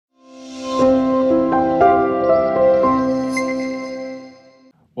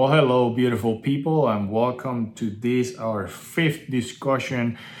beautiful people, and welcome to this, our fifth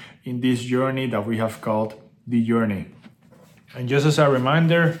discussion in this journey that we have called The Journey. And just as a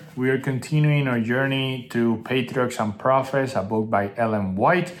reminder, we are continuing our journey to Patriarchs and Prophets, a book by Ellen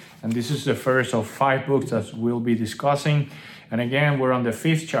White. And this is the first of 5 books that we'll be discussing. And again, we're on the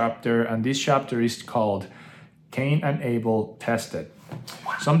 5th chapter, and this chapter is called Cain and Abel Tested.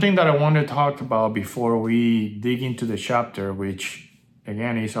 Something that I want to talk about before we dig into the chapter, which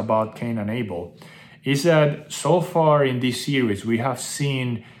again is about Cain and Abel, is that so far in this series we have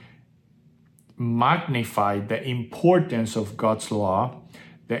seen magnified the importance of God's law,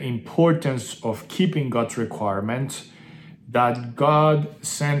 the importance of keeping God's requirements, that God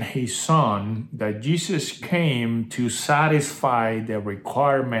sent his son, that Jesus came to satisfy the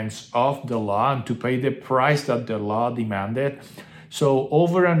requirements of the law and to pay the price that the law demanded. So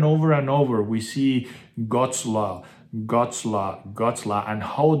over and over and over, we see God's law, and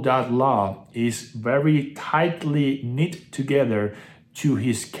how that law is very tightly knit together to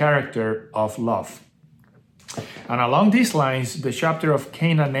his character of love. And along these lines, the chapter of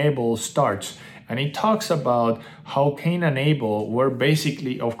Cain and Abel starts, and it talks about how Cain and Abel were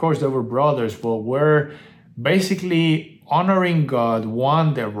basically, of course, they were brothers, but were basically honoring God,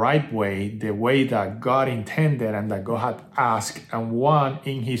 one the right way, the way that God intended and that God had asked, and one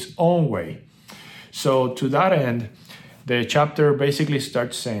in his own way. So to that end, the chapter basically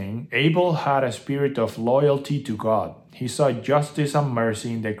starts saying, Abel had a spirit of loyalty to God. He saw justice and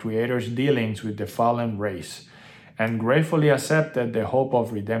mercy in the Creator's dealings with the fallen race, and gratefully accepted the hope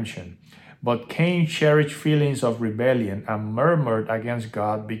of redemption. But Cain cherished feelings of rebellion and murmured against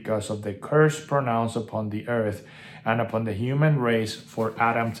God because of the curse pronounced upon the earth and upon the human race for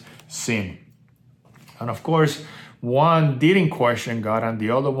Adam's sin. And of course, one didn't question God and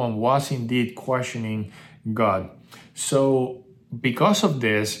the other one was indeed questioning God. So because of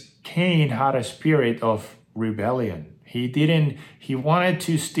this, Cain had a spirit of rebellion. He wanted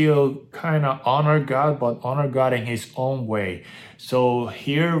to still kind of honor God, but honor God in his own way. So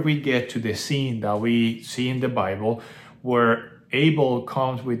here we get to the scene that we see in the Bible where Abel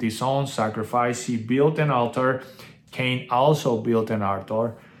comes with his own sacrifice. He built an altar. Cain also built an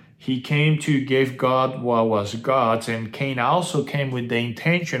altar. He came to give God what was God's, and Cain also came with the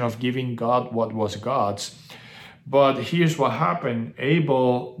intention of giving God what was God's. But here's what happened.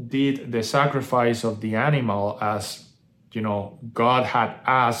 Abel did the sacrifice of the animal as God had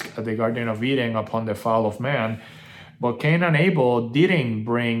asked at the Garden of Eden upon the fall of man. But Cain and Abel didn't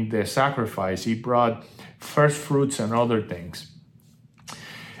bring the sacrifice. He brought first fruits and other things.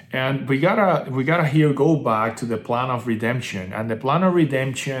 And we gotta here go back to the plan of redemption. And the plan of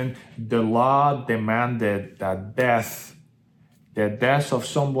redemption, the law demanded that the death of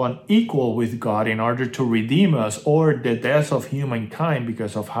someone equal with God in order to redeem us, or the death of humankind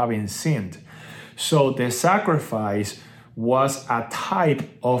because of having sinned. So the sacrifice was a type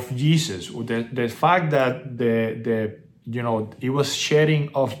of Jesus. The fact that it was shedding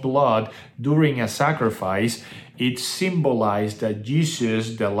of blood during a sacrifice, it symbolized that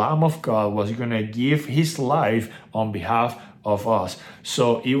Jesus, the Lamb of God, was going to give his life on behalf of us.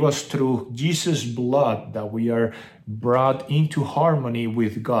 So it was through Jesus' blood that we are brought into harmony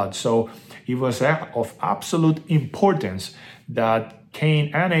with God. So it was of absolute importance that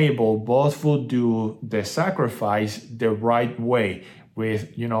Cain and Abel both would do the sacrifice the right way,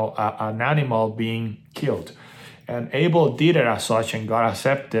 with an animal being killed. And Abel did it as such, and God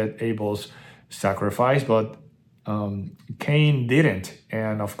accepted Abel's sacrifice, but Cain didn't.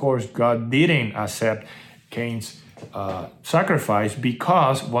 And of course, God didn't accept Cain's sacrifice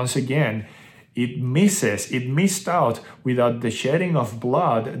because, once again, it missed out. Without the shedding of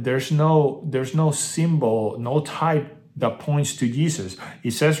blood, there's no symbol, no type that points to Jesus.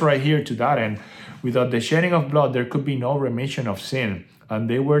 It says right here to that end, without the shedding of blood, there could be no remission of sin. And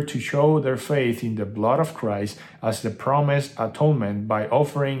they were to show their faith in the blood of Christ as the promised atonement by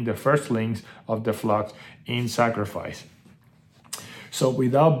offering the firstlings of the flocks in sacrifice. So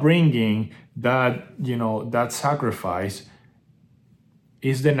without bringing that sacrifice,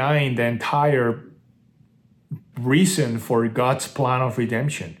 is denying the entire reason for God's plan of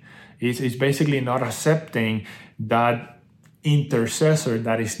redemption. It's basically not accepting that intercessor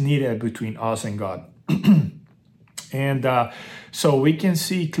that is needed between us and God. And so we can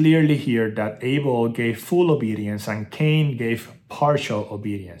see clearly here that Abel gave full obedience and Cain gave partial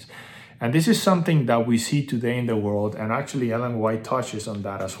obedience. And this is something that we see today in the world, and actually Ellen White touches on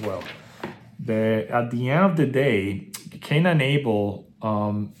that as well. At the end of the day, Cain and Abel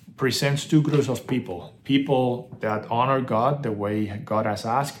presents two groups of people that honor God the way God has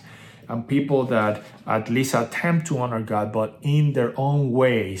asked, and people that at least attempt to honor God, but in their own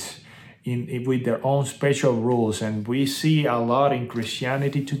ways. with their own special rules. And we see a lot in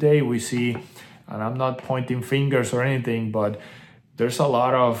Christianity today. We see, and I'm not pointing fingers or anything, but there's a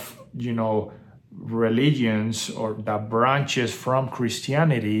lot of, religions or that branches from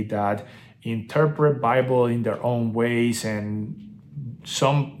Christianity that interpret Bible in their own ways, and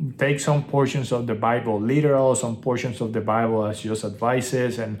some take some portions of the Bible literal, some portions of the Bible as just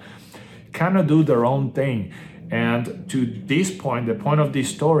advices, and kind of do their own thing. And to this point, the point of this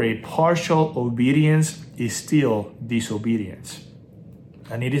story, partial obedience is still disobedience.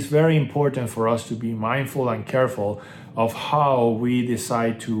 And it is very important for us to be mindful and careful of how we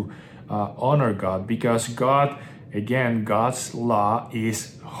decide to honor God, because God, again, God's law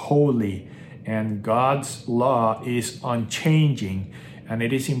is holy and God's law is unchanging. And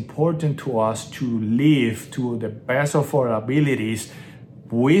it is important to us to live to the best of our abilities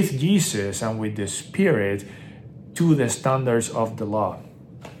with Jesus and with the Spirit to the standards of the law.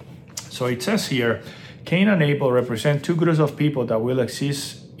 So it says here, Cain and Abel represent two groups of people that will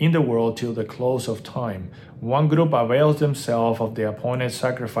exist in the world till the close of time. One group avails themselves of the appointed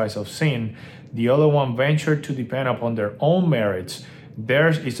sacrifice of sin. The other one ventured to depend upon their own merits.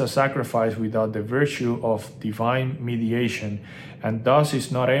 Theirs is a sacrifice without the virtue of divine mediation, and thus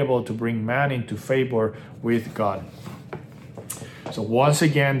is not able to bring man into favor with God. So once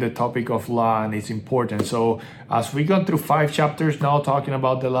again, the topic of law, and it's important. So as we go through 5 chapters now talking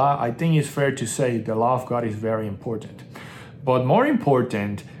about the law, I think it's fair to say the law of God is very important. But more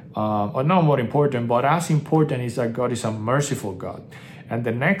important, or not more important, but as important is that God is a merciful God. And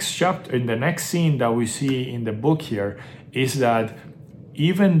the next chapter, in the next scene that we see in the book here, is that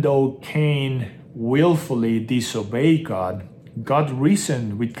even though Cain willfully disobeyed God, God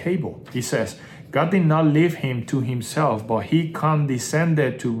reasoned with Abel. He says, God did not leave him to himself, but he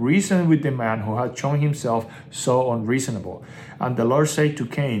condescended to reason with the man who had shown himself so unreasonable. And the Lord said to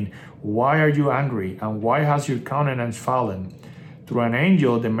Cain, why are you angry, and why has your countenance fallen? Through an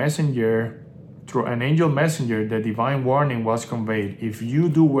angel messenger, the divine warning was conveyed. If you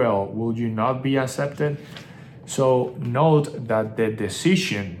do well, will you not be accepted? So note that the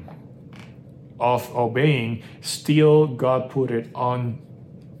decision of obeying, still God put it on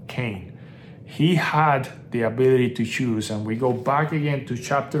Cain. He had the ability to choose. And we go back again to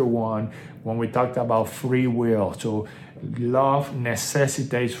chapter 1 when we talked about free will. So love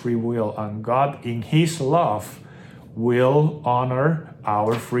necessitates free will, and God in his love will honor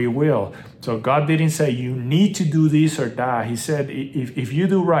our free will. So God didn't say you need to do this or that. He said, if you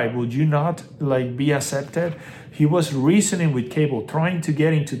do right, would you not be accepted? He was reasoning with Abel, trying to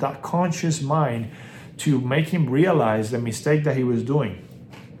get into that conscious mind to make him realize the mistake that he was doing.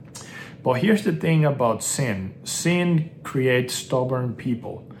 But here's the thing about sin. Sin creates stubborn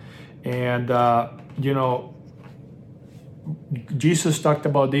people. And, Jesus talked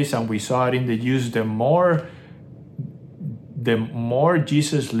about this, and we saw it in the use. The more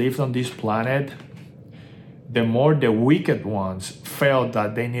Jesus lived on this planet, the more the wicked ones felt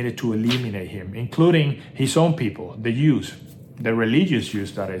that they needed to eliminate him, including his own people, the Jews, the religious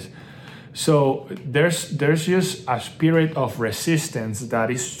Jews, that is. So there's just a spirit of resistance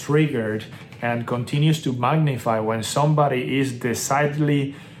that is triggered and continues to magnify when somebody is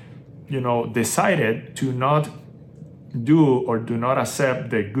decided to not do or do not accept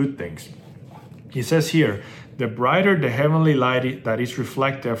the good things. He says here, the brighter the heavenly light that is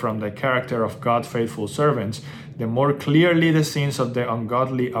reflected from the character of God's faithful servants, the more clearly the sins of the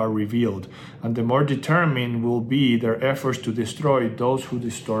ungodly are revealed, and the more determined will be their efforts to destroy those who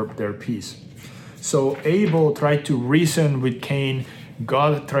disturb their peace. So Abel tried to reason with Cain,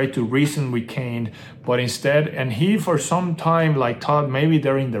 God tried to reason with Cain, but instead, and he for some time thought maybe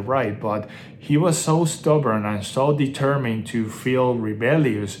they're in the right, but he was so stubborn and so determined to feel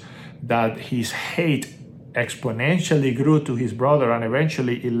rebellious that his hate exponentially grew to his brother, and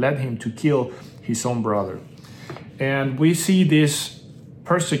eventually it led him to kill his own brother. And we see this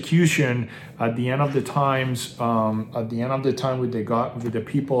persecution at the end of the times, with the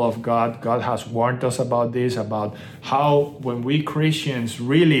people of God. God has warned us about this, about how when we Christians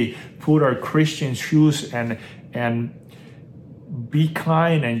really put our Christian shoes and be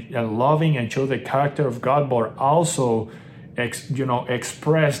kind and loving and show the character of God, but also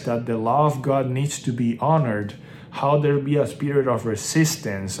express that the law of God needs to be honored, how there be a spirit of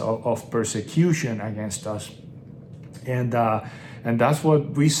resistance, of persecution against us. And that's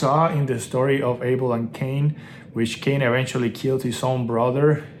what we saw in the story of Abel and Cain, which Cain eventually killed his own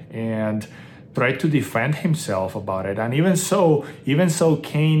brother and tried to defend himself about it. And even so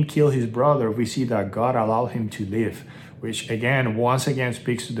Cain killed his brother, we see that God allowed him to live, which once again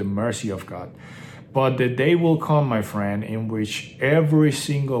speaks to the mercy of God. But the day will come, my friend, in which every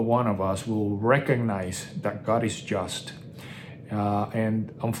single one of us will recognize that God is just.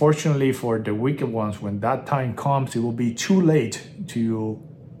 And unfortunately for the wicked ones, when that time comes, it will be too late to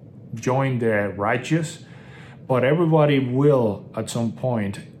join the righteous. But everybody will, at some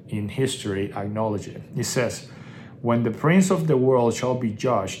point in history, acknowledge it. It says, when the prince of the world shall be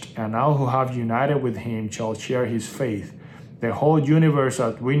judged, and all who have united with him shall share his faith, the whole universe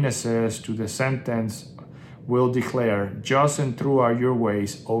as witnesses to the sentence will declare, just and true are your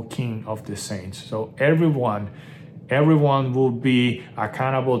ways, O King of the saints. So everyone will be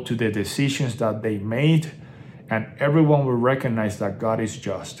accountable to the decisions that they made, and everyone will recognize that God is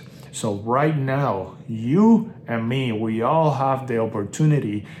just. So right now, you and me, we all have the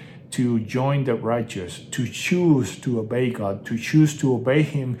opportunity to join the righteous, to choose to obey God, to choose to obey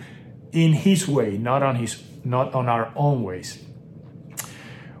him in his way, not on our own ways.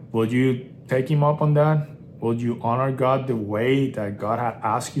 Will you take him up on that? Will you honor God the way that God had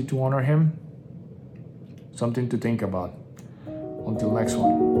asked you to honor him? Something to think about. Until next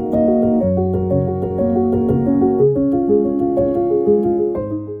one.